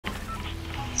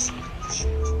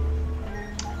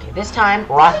This time,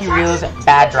 Rocky Ryu's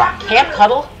bad drop. Camp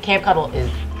Cuddle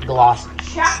is glossy.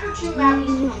 Chapter 2 map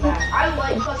needs to come back. I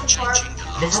like Pleasant Park.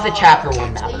 This is the chapter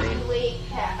 1 map,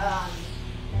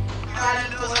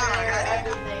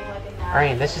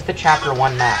 Rain, this is the chapter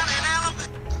 1 map.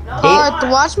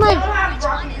 Watch my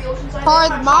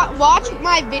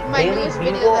newest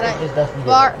video that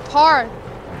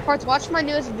watch my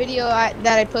newest video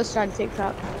that I posted on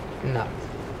TikTok. No.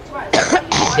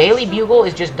 Daily Bugle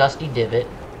is just Dusty Divot.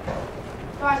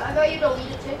 Guys, I thought you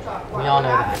deleted TikTok. We all know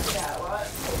that.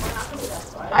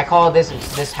 I call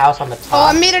this house on the top. Oh,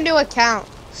 I made a new account.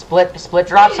 Split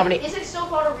drop. Somebody. Is it still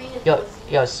called Arena?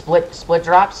 Yo, split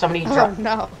drop. Somebody drop. Oh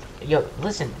no. Yo,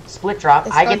 listen, split drop.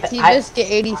 It's I get the. I just get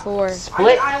 84.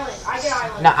 Split. I get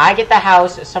island. No, I get the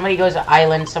house. Somebody goes to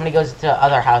island. Somebody goes to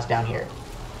other house down here.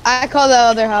 I call the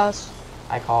other house.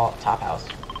 I call top house.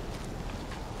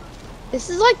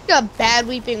 This is like a bad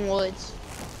Weeping Woods.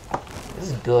 This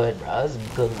is good, bro. This is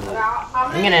good loot.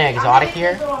 I'm getting an exotic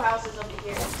here. I'm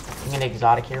getting an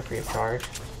exotic here free of charge.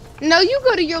 No, you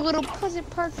go to your little Pleasant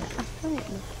Park. Bro,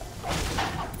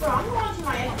 I'm going to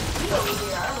my NPC over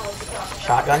here. I don't know what you're talking about.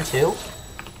 Shotgun 2.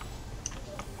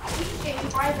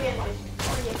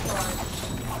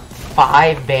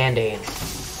 5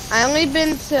 band-aids. I only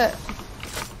been to.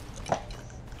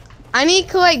 I need to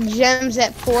collect gems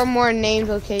at 4 more named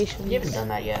locations. You haven't done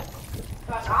that yet.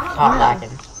 Top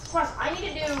lacking. I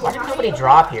need to do. Why did nobody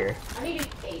drop here? I need to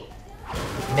do 8.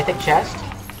 Mythic chest.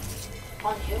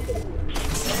 On you.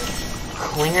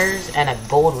 Clingers and a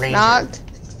gold ranger. Knocked.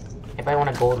 Anybody want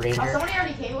a gold ranger? Somebody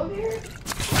already came over here?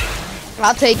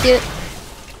 I'll take it.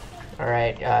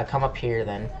 Alright, come up here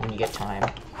then when you get time.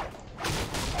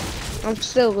 I'm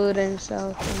still looting,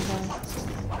 so.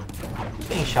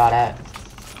 Getting shot at.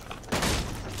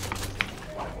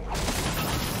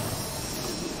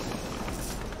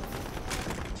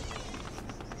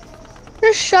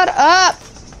 Just shut up,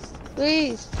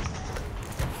 please.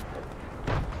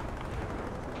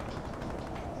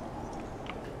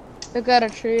 I got a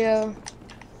trio.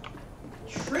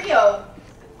 Trio?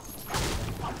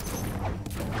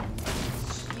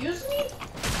 Excuse me?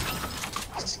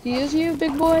 Excuse you,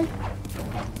 big boy?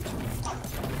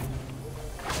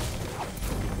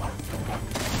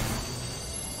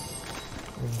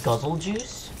 Guzzle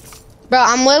juice? Bro,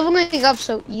 I'm leveling up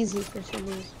so easy for some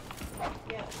reason.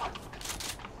 Yeah.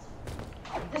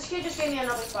 This kid just gave me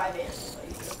another 5 ants.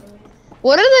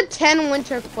 What are the 10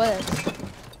 winter quests?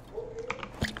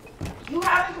 You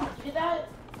haven't completed that?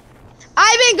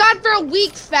 I've been gone for a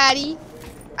week, fatty.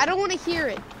 I don't want to hear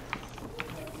it.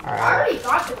 Alright. I already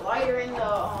got the lighter in the,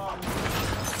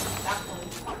 that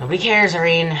one. Nobody cares,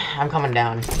 Irene. I'm coming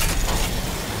down.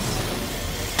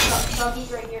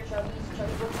 Chuggy's right here, Chuggy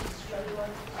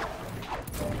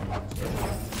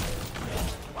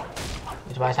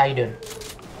Tobias, how you doing?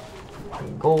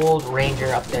 Gold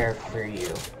ranger up there for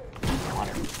you. If you want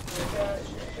it.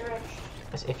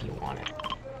 That's if you want it.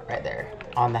 Right there.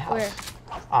 On the house. Where?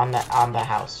 On the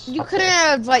house. You couldn't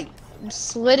have, like,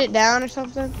 slid it down or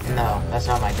something? No, that's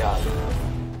not my job.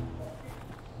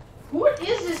 What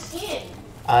is this skin?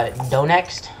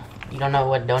 Donext? You don't know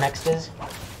what Donext is?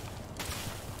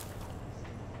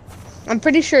 I'm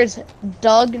pretty sure it's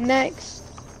Doug next.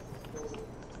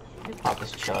 Pop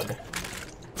this chug.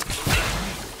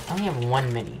 I only have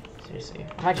 1 mini. Seriously.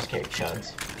 I might just carry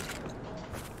chugs.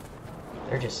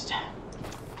 They're just...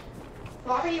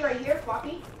 Floppy right here,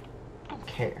 Floppy. I don't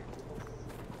care.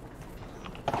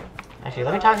 Actually,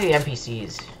 let me talk to the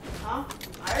NPCs. Huh?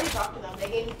 I already talked to them. They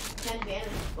gave me 10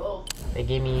 bandages both. They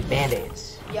gave me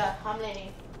band-aids. Yeah, how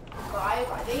many?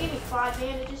 5? They gave me 5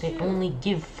 bandages They too. only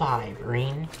give 5,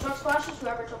 Reen. Truck splashes,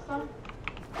 whoever took them.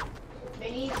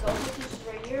 Minis, those pieces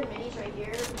right here, minis right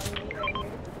here, one mini right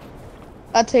here.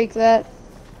 I'll take that.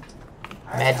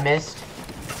 Med mist.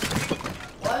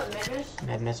 What? Medmist?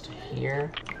 Med mist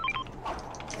here.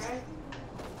 Alright.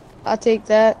 I'll take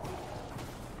that.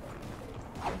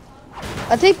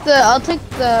 I'll take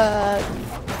the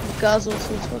guzzle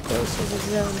since we're close to the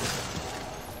zone.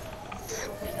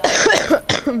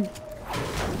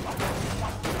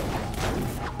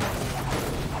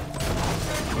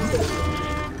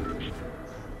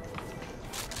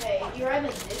 Hey, you're right in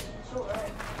this. It's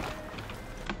alright.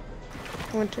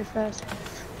 Winter fast.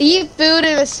 Eat food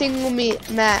in a single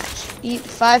match. Eat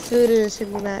 5 food in a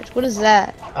single match. What is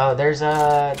that? Oh, there's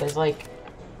like...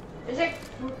 There's like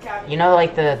fruit cabbage. You know,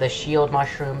 like the shield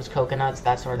mushrooms, coconuts,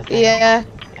 that sort of thing? Yeah.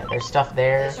 Yeah, there's stuff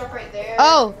there. There's stuff right there.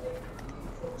 Oh!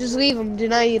 Just leave them. Do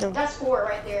not eat them. That's 4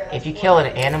 right there. If you kill an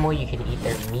animal, you can eat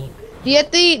their meat. Do you have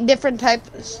to eat different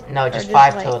types? No, just Or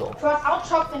 5 like- total. Truck, I'll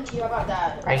chuck them to you. How about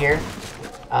that? Right here.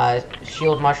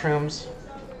 Shield mushrooms.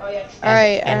 Oh yeah.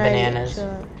 Alright, and alright. bananas.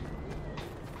 So,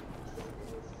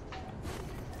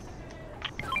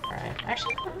 Alright.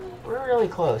 Actually, we're really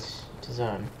close to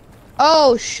zone.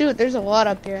 oh shoot, there's a lot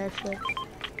up here actually.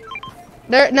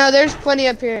 No, there's plenty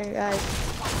up here, guys.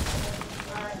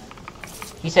 Alright.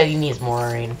 He said he needs more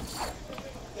rain.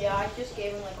 Yeah, I just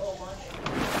gave him like a whole bunch.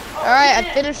 Oh, Alright, I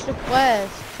shit. finished the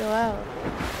quest. Chill out.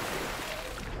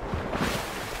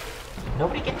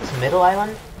 Nobody get this middle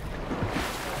island?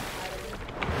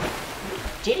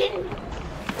 Didn't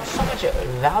so much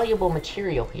valuable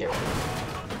material here.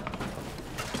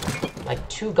 Like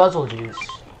 2 guzzle juice.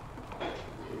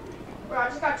 Bro, I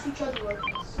just got 2 chuggy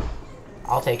workies.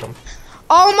 I'll take them.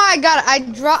 Oh my god, I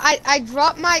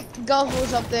dropped my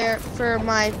guzzles up there for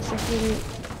my freaking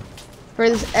for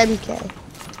this MK.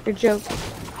 You're joking.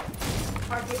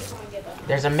 Alright, take someone get them.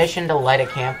 There's a mission to light a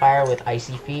campfire with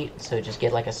icy feet, so just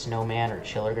get like a snowman or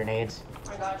chiller grenades.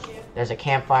 I got you. There's a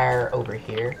campfire over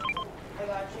here. I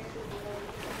got you.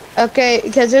 Okay,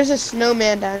 because there's a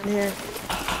snowman down here.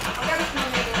 I got a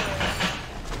snowman over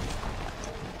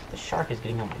The shark is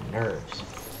getting on my nerves.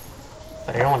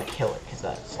 But I don't want to kill it, because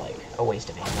that's like a waste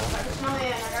of ammo. there. I got a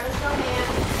snowman. I got a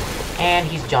snowman. And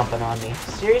he's jumping on me.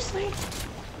 Seriously?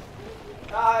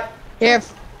 Here,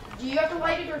 Do you have to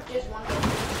light it or just one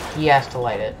person? He has to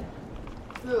light it.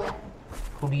 Who?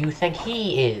 Who do you think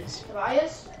he is?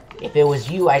 Tobias? If it was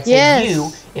you, I'd say Yes.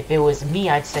 you. If it was me,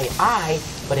 I'd say I.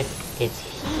 But if it's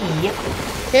he,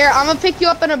 here, I'm gonna pick you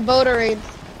up in a boat range.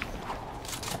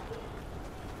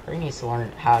 he needs to learn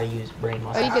how to use brain Oh,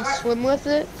 muscle. you can swim with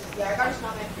it. Yeah, I got a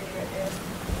snowman for you right there.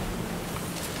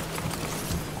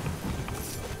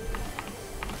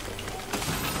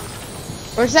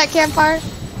 Where's that campfire?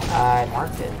 I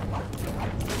marked it.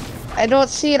 I don't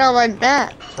see it on my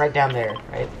map. It's right down there.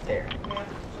 Right there. Yeah,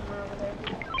 somewhere over there.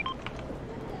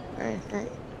 Alright.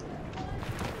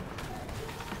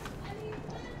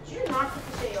 Did you not put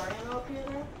the CR ammo up here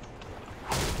there?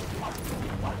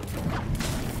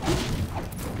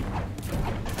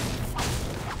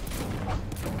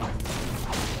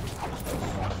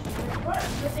 What?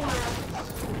 Good thing I have.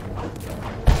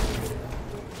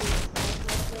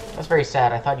 That's very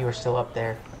sad. I thought you were still up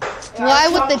there. Yeah, Why I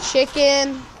with the jumped-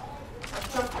 chicken? I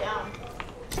jumped down.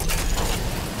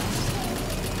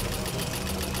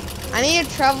 I need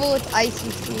to travel with icy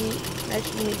feet. That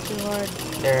shouldn't be too hard.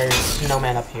 There's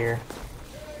snowman up here.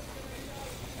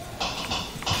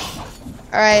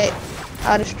 Alright,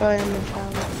 I'll destroy him and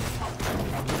travel.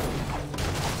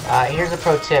 Here's a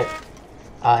pro tip.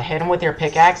 Hit him with your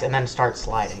pickaxe and then start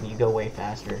sliding. You go way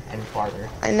faster and farther.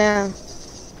 I know.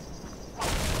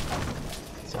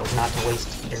 So as not to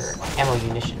waste your ammo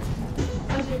munition.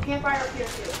 There's a campfire up here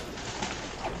too.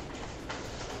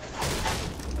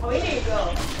 Oh, here you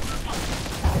go.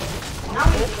 Now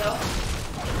we need to go.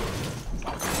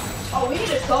 Oh, we need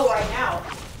to go right now.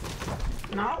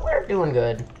 No, we're doing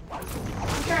good. I'm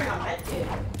carrying a med kit.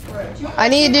 I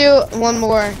need to do one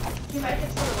more. 2 med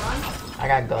kits for the run? I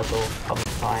got guzzle. I'll be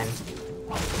fine.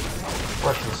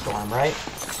 Works in the storm, right?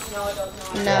 No, it does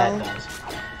not. No. Yeah, it does.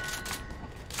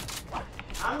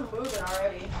 I'm moving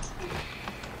already.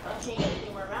 I can't get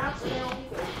any more maps, and I'll be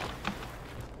good.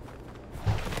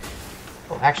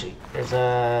 Oh, actually, there's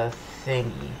a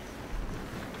thingy.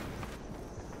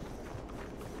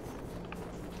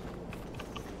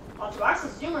 Oh, Tobias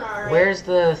is zooming already. Where's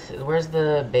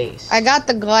the base? I got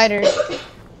the glider.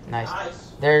 Nice.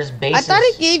 Nice. There's I bases. thought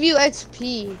it gave you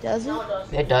XP, does No, it? it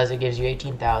doesn't. It does. It gives you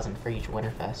 18,000 for each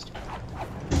Winterfest.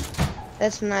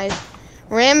 That's nice.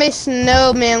 Ram a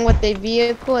snowman with a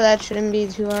vehicle, that shouldn't be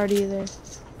too hard either.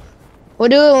 We'll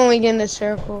do it when we get in the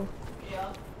circle.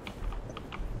 Yeah.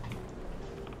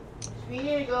 So we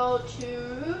need to go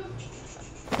to...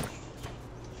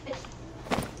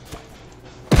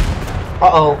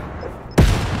 Uh-oh.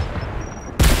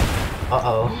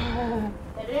 Uh-oh.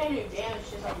 That didn't do damage,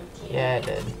 just like a team. Yeah, it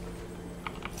did.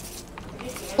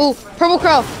 Ooh, purple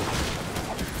crow.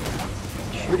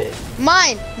 Shoot it.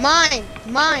 Mine.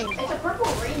 It's a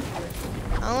purple ranger.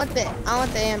 I want the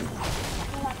ammo.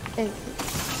 Thank you.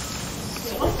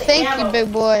 What's the Thank ammo? you,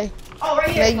 big boy. Oh, right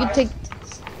here. Now you guys. take.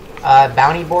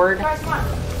 Bounty board. Guys, come on.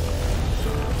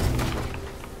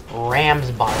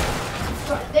 Ram's bottle.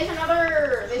 There's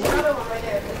another one right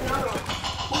there. There's another one.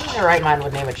 Who in their right mind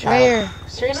would name a child? Where?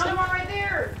 Seriously? Another one right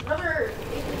there. Another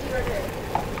agency right there.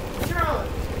 It's your own.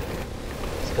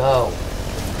 Let's go.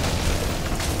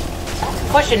 Stop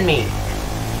pushing me.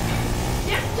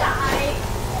 Just die.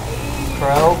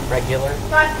 Pro, regular,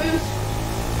 Guys, boost.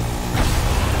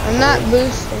 I'm not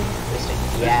boosting. boosting.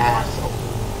 Yeah.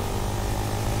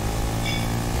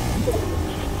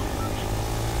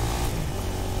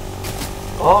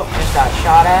 So Oh, just got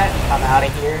shot at. I'm out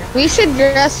of here. We should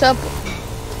dress up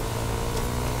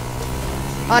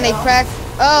on a crack.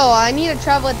 Oh, I need to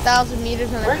travel 1,000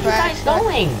 meters on Where a are you crack. guys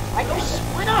going? Why you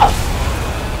split up?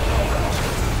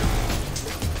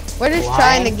 We're just Why?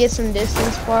 trying to get some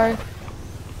distance for.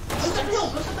 Boost up the hill,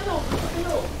 boost up the hill, boost up the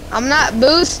hill. I'm not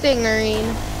boosting,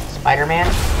 Irene. Spider-Man?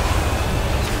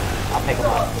 I'll pick him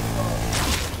up.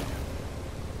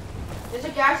 There's a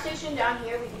gas station down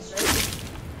here we can search.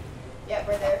 Yep,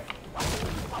 right there.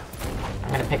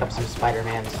 I'm gonna pick up some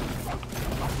Spider-Mans.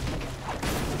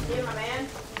 See my man?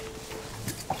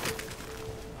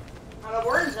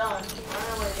 We're in zone. I don't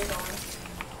know where you're going.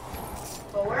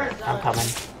 But we're in zone. I'm coming.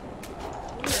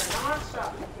 We are not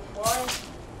stopping, boy.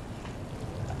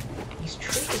 These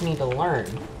trees need to learn.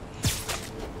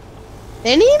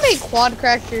 They need to make quad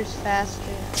crashers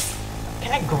faster.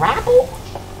 Can I grapple?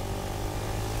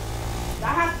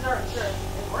 That has to start insurance.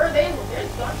 Where are they?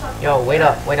 There's gunshots. Yo, wait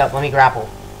up, let me grapple.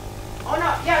 Oh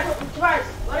no, yeah, Tobias,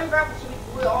 let him grapple so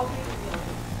we all can do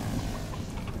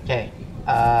it. Okay,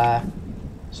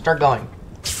 start going.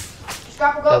 Just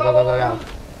grapple, Go, go, go, go, go.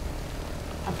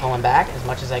 I'm pulling back as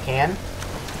much as I can.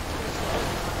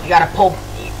 You gotta pull,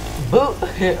 boot,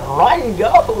 run,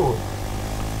 go.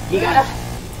 You gotta,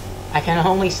 I can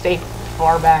only stay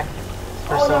far back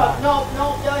for so long. No,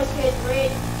 those kids,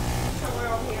 wait. Somewhere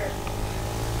over here.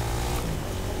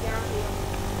 I guarantee you.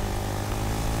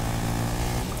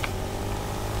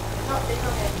 No, there's no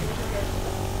hit. There's no hit.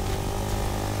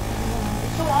 You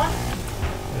still on?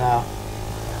 No,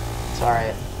 it's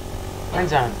alright. We're in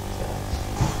zone.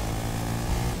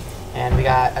 And we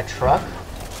got a truck.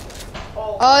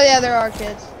 Oh yeah, there are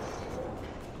kids.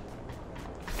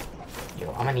 Yo,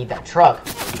 I'm gonna need that truck.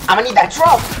 I'm gonna need that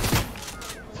truck!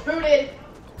 It's booted.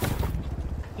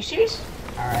 You serious?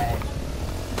 Alright.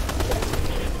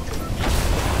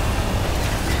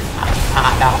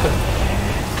 No.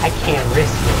 I can't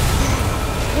risk it.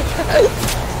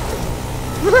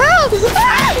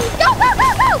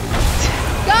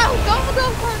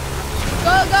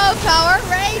 Go, Power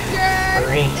Ranger!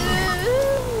 Hurry.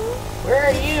 Where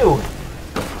are you?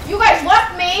 You guys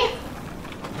left me.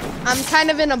 I'm kind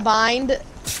of in a bind.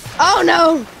 Oh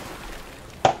no!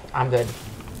 I'm good.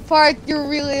 Park, you're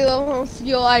really low on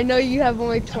fuel. I know you have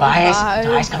only 25.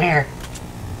 Tobias, come here.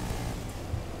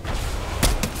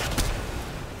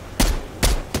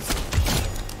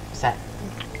 What's that?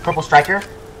 Purple striker?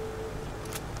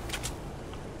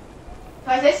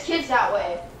 Guys, there's kids that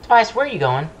way. Tobias, where are you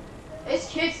going? There's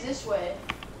kids this way.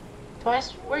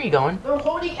 Tobias, where are you going? They're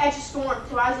holding Edge of Storm.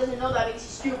 Tobias doesn't know that because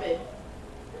he's stupid.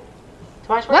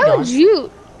 Tobias, where are Why you would going?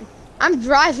 you? I'm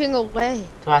driving away.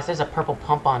 Tobias, there's a purple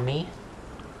pump on me.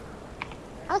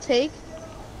 I'll take.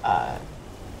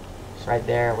 It's right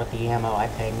there with the ammo I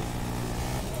pinged.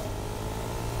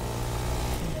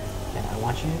 And I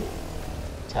want you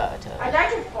to I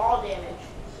died from fall damage.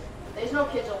 There's no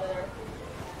kids over there.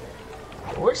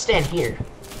 we're stand here.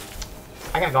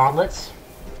 I got gauntlets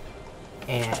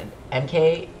and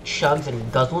MK chugs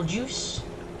and guzzle juice.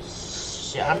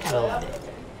 So I'm kind of loving it.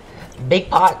 Big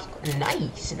pot,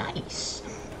 nice.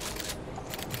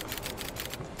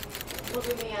 Look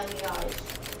at me on the eyes.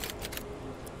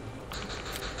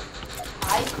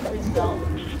 I could go.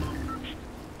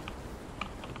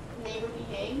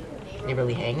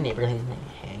 Neighborly hang.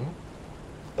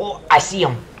 Oh, I see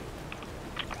him.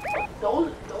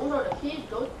 Those are the kids.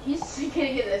 He's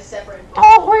gonna get a separate bush.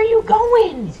 Oh, where are you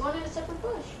going? He's going in a separate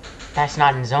bush. That's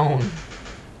not in zone.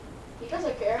 He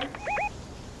doesn't care.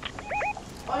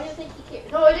 Why do you think he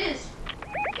cares? No, it is.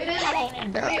 It is.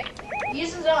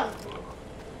 He's in zone.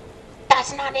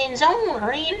 That's not in zone,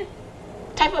 Reen.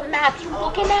 Type of map you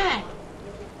looking at?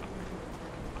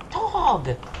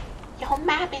 Dog, your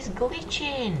map is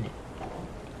glitching.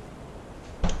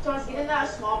 Thomas, get in that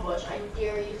small bush. I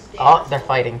dare you to stay. Oh, they're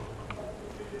fighting.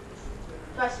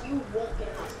 Thomas, you won't get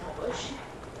in that small bush.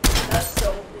 That's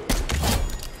so big.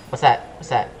 What's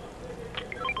that?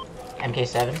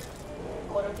 MK7?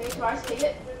 Gold, okay, Tobias, take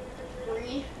it.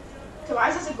 3.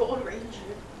 Tobias has a gold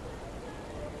ranger.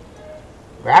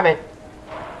 Grab it.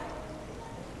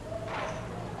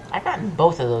 I've gotten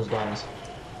both of those guns.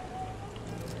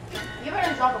 You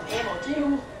better drop him ammo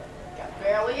too. Got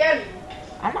barely any.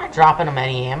 I'm not dropping them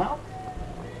any ammo.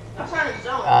 That's not a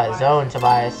zone. Zone,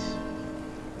 Tobias.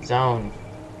 Zone.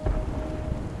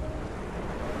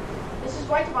 This is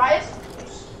why Tobias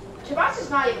is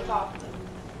not even talking.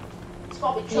 He's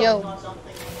probably choking on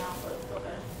something right now, but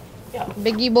okay. Yeah.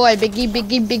 Biggie boy,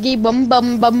 biggie, bum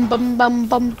bum bum bum bum bum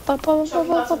bum bum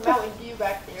Choking on some bum. Mountain Dew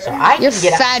back there. So I You're can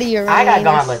get fatty, out. I got Ryan,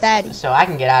 you're gauntlets, fatty. so I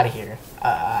can get out of here.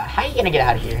 How you gonna get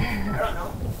out of here? I don't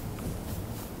know.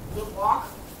 You walk.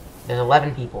 There's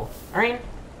 11 people. Irene,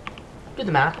 do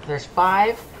the math. There's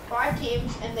 5. 5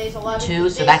 teams, and there's 11. 2,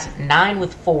 so that's 9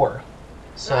 with 4.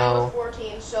 So 9 with 4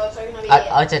 teams, so it's gonna be.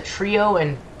 It's a trio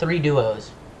and 3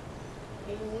 duos.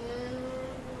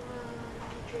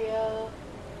 Trio,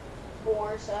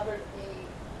 4, 7, 8.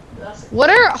 What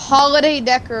are holiday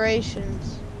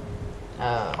decorations?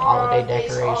 Holiday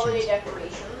decorations. Holiday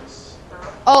decorations.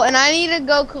 Oh, and I need to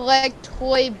go collect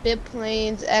toy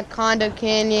biplanes at Condo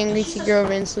Canyon, Greasy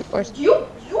Grove, and Sleep Horse. You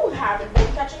haven't been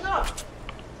catching up.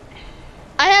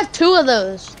 I have 2 of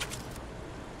those.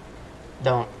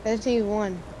 Don't. I just need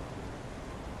 1.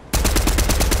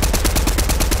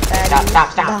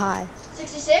 Stop. Die.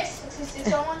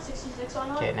 66 on 1, 66 on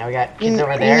 1. Okay, now we got kids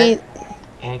over there.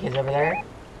 And kids over there.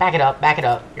 Back it up.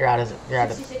 You're out of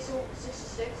 66,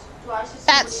 66.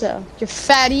 Fatso, you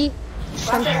fatty.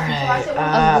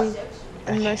 Alright,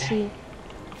 Unless you.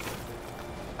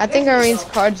 I think Irene's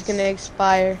card's gonna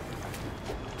expire.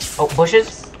 Oh,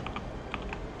 bushes.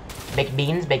 Baked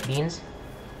beans.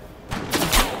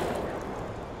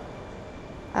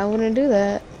 I wouldn't do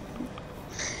that.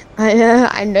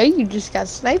 I know you just got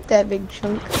sniped that big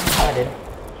chunk. Oh, I did.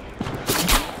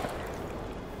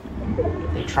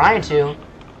 They're trying to.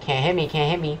 Can't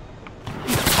hit me.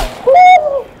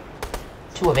 Woo!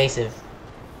 Too evasive.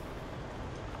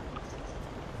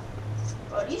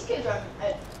 Oh, these kids are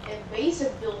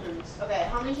invasive builders. Okay,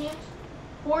 how many teams?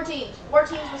 4 teams. 4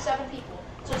 teams with 7 people.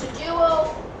 So it's a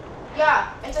duo.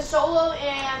 Yeah, it's a solo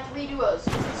and 3 duos.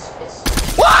 It's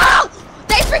Wow!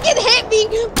 They freaking hit me,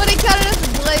 but it kind of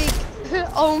like,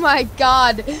 oh my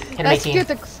god, that scared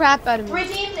the crap out of me. 3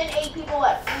 teams and 8 people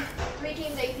left. 3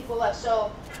 teams, 8 people left.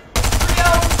 So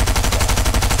trio.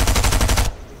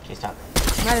 Okay, stop.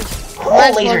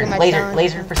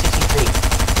 Laser for 63.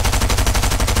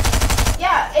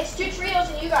 Yeah, it's 2 trios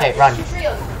and you guys. Okay, run. 2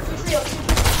 trios.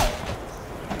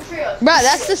 Bro,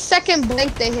 that's the second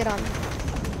blink they hit on me.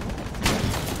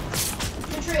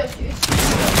 2 trios, dude.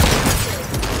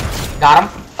 Got him.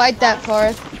 Fight that,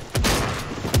 Parth.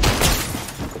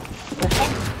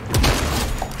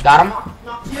 Got him.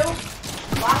 Knock 2.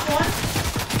 Last one.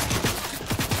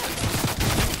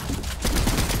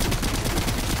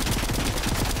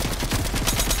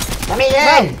 Let me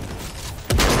in.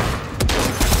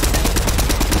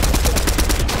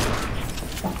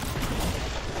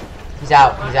 He's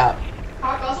out.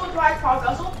 Power guzzle, try power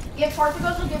guzzle. Give part to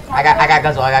guzzle, give part. I got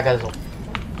guzzle.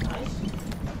 Nice.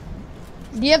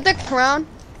 Do you have the crown?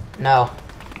 No.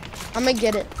 I'm gonna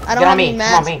get it. I don't Get have on me. any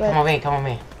mats, Come on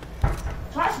me.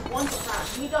 Twice wants a crown.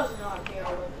 He does not care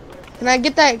what. Can I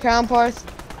get that crown, Parth?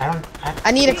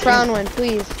 I need a crown one,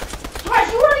 please. Twice,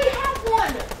 you already have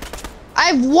one. I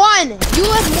have 1. You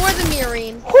have more than me,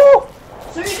 Irene. Woo!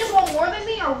 So you just want more than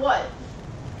me, or what?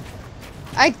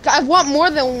 I want more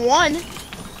than 1.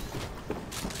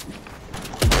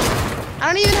 I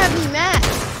don't even have any mats.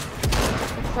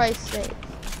 For Christ's sake.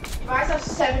 You guys have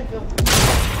 7 buildings.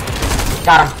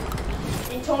 Got him.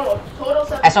 In total. Total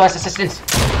 7. SOS assistance.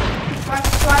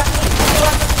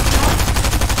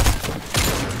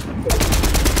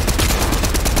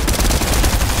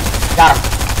 Got him.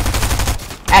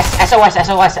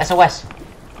 SOS.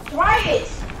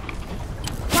 Twice!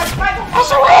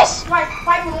 SOS! Fight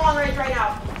from long range right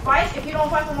now. Twice, if you don't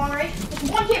fight from long range,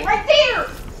 there's 1 kid right there!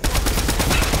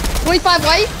 25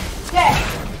 white? Dead.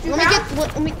 Let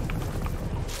me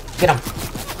Get him.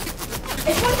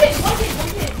 It's 1 kid.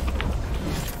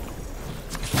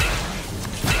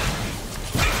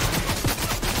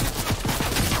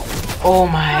 Oh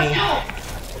my.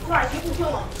 Twice, you can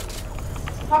kill him.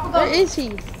 Papa Where Guzzle. is he?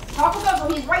 Papa Guzzle,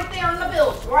 he's right there on the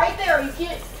build. Right there. You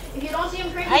can't. If you don't see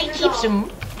him, I keeps him.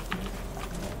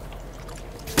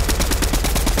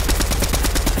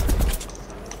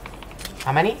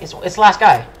 How many? It's the last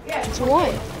guy. Yeah, It's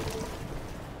 1.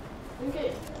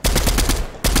 Okay.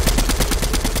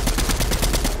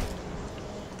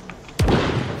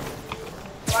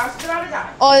 Last gonna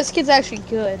die. Oh, this kid's actually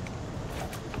good.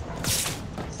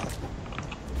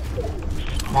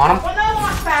 I'm on him. When I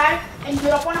launch pad and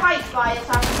get up on heights, guys,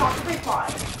 I have to talk to Big Pie.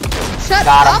 Shut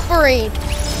Got him. up, Irene.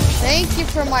 Thank you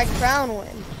for my crown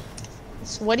win.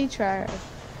 Sweaty try.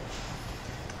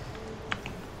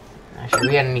 Actually,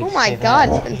 we didn't need Oh to my say god,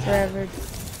 that. it's been forever.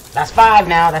 That's 5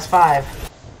 now. 5?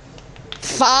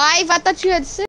 I thought you had 6.